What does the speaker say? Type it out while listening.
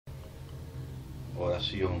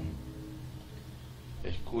Oración.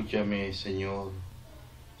 Escúchame, Señor,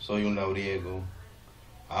 soy un labriego,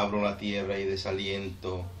 abro la tierra y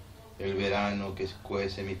desaliento el verano que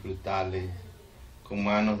escuece mis frutales, con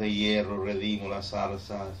manos de hierro redimo las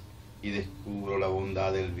zarzas y descubro la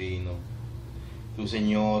bondad del vino. Tú,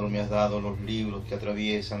 Señor, me has dado los libros que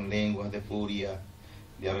atraviesan lenguas de furia,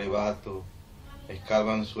 de arrebato,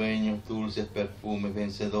 escarban sueños, dulces perfumes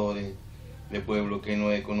vencedores de pueblo que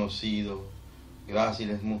no he conocido,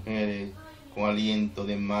 gráciles mujeres con aliento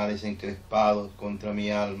de mares encrespados contra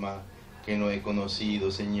mi alma que no he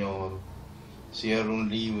conocido, Señor. Cierro un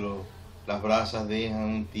libro, las brasas dejan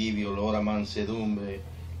un tibio olor a mansedumbre,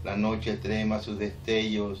 la noche trema sus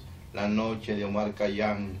destellos, la noche de Omar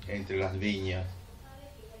Khayyam entre las viñas.